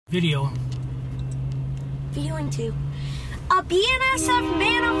Video. Videoing too. A BNSF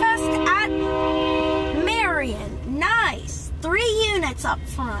manifest at Marion. Nice. 3 units up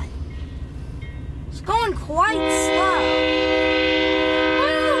front. It's going quite slow.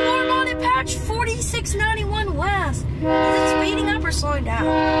 Woo! More modded patch 4691 west. Is it speeding up or slowing down?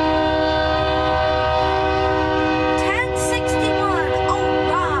 1061.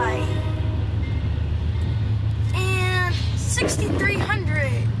 Alright. And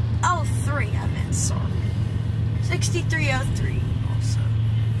 6300. Oh, 3, I meant, sorry. 6303 also.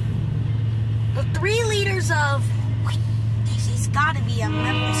 The 3 liters of... Wait, this has got to be a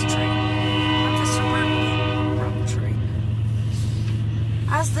Memphis train. Memphis Suburban train.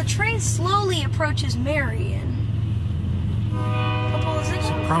 As the train slowly approaches Marion. It's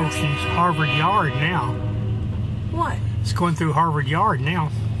approaching Harvard Yard now. What? It's going through Harvard Yard now.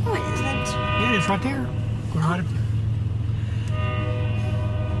 Oh, it isn't. Yeah, it's right there. Going right up there.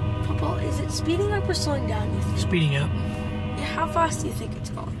 Is it speeding up or slowing down, you think? Speeding up. Yeah, how fast do you think it's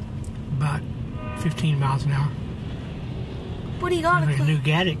going? About 15 miles an hour. What do you got? New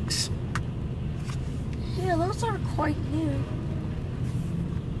Gaddix. Yeah, those are quite new.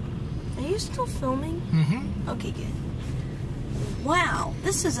 Are you still filming? Mm-hmm. Okay, good. Wow,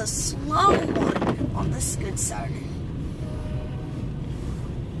 this is a slow one on this good Saturday.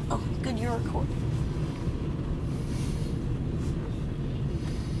 Oh, good, you're recording.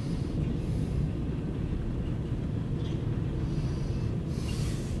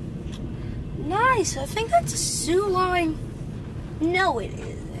 Nice, I think that's a Sioux line. No, it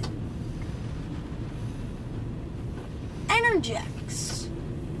isn't. Energex.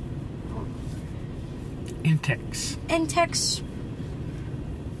 Intex. Intex.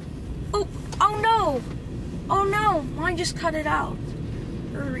 Oh, oh no. Oh no, mine just cut it out.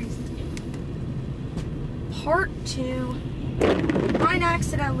 For a reason. Part 2. Mine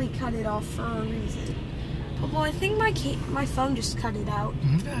accidentally cut it off for a reason. Well, I think my phone just cut it out.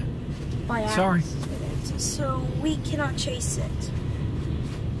 Mm-hmm. By Sorry. accident, so we cannot chase it.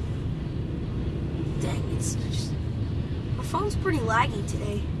 Dang, it's just... My phone's pretty laggy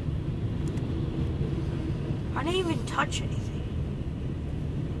today. I didn't even touch anything.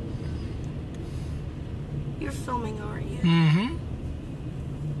 You're filming, aren't you? Mm-hmm.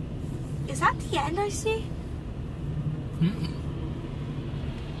 Is that the end I see? Mm-mm.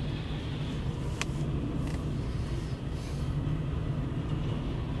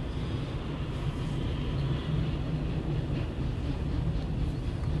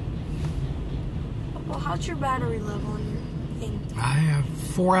 How's your battery level on your thing? I have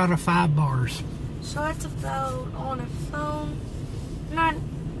 4 out of 5 bars. So that's about on a phone.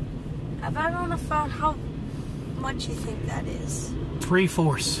 About on a phone. How much you think that is?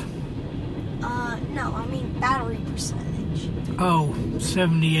 3/4. No, I mean battery percentage. Oh,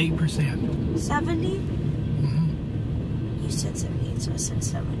 78%. 70? Mm-hmm. You said 78, so I said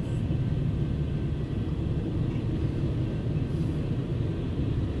 70.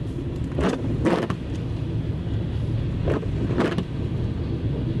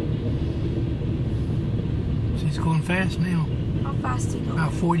 It's going fast now. How fast are you going?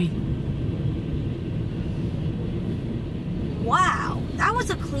 About 40. Wow, that was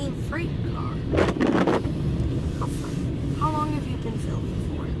a clean freight car. How long have you been filming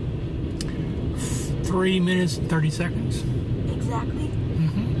for? 3 minutes and 30 seconds. Exactly?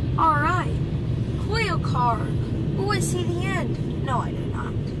 Mm-hmm. Alright. Coil car. Oh, I see the end. No, I do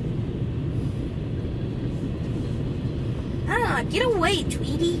not. Ah, get away,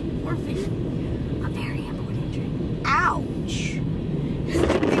 Tweety. Or a very important injury. Ouch.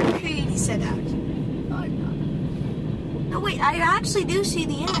 Tweety said ouch. Oh, no. No, wait, I actually do see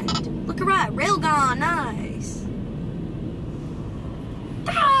the end. Look around. Railgun, nice.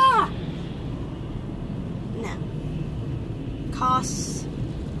 Ah! No. Costs.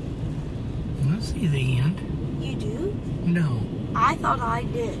 I see the end. You do? No. I thought I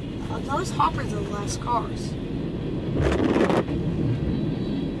did. Those hoppers are the last cars.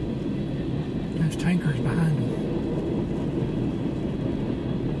 There's tankers behind them.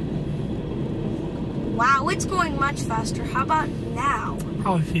 Wow, it's going much faster. How about now?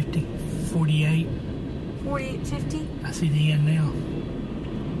 Probably 50, 48. 48, 50? I see the end now.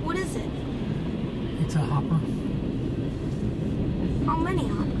 What is it? It's a hopper. How many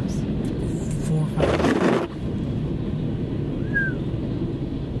hoppers? 4 or 5.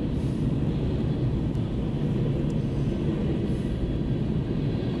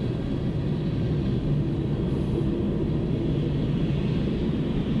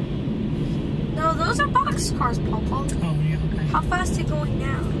 No, those are boxcars, Papaw. Oh, yeah, okay. How fast are you going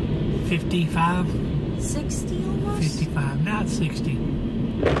now? 55. 60 almost? 55, not 60.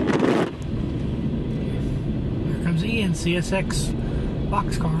 again, CSX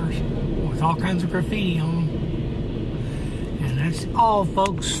boxcars with all kinds of graffiti on them. And that's all,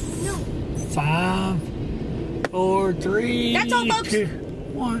 folks. No. 5, 4, 3, That's all, folks. 2,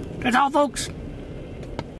 1. That's all, folks.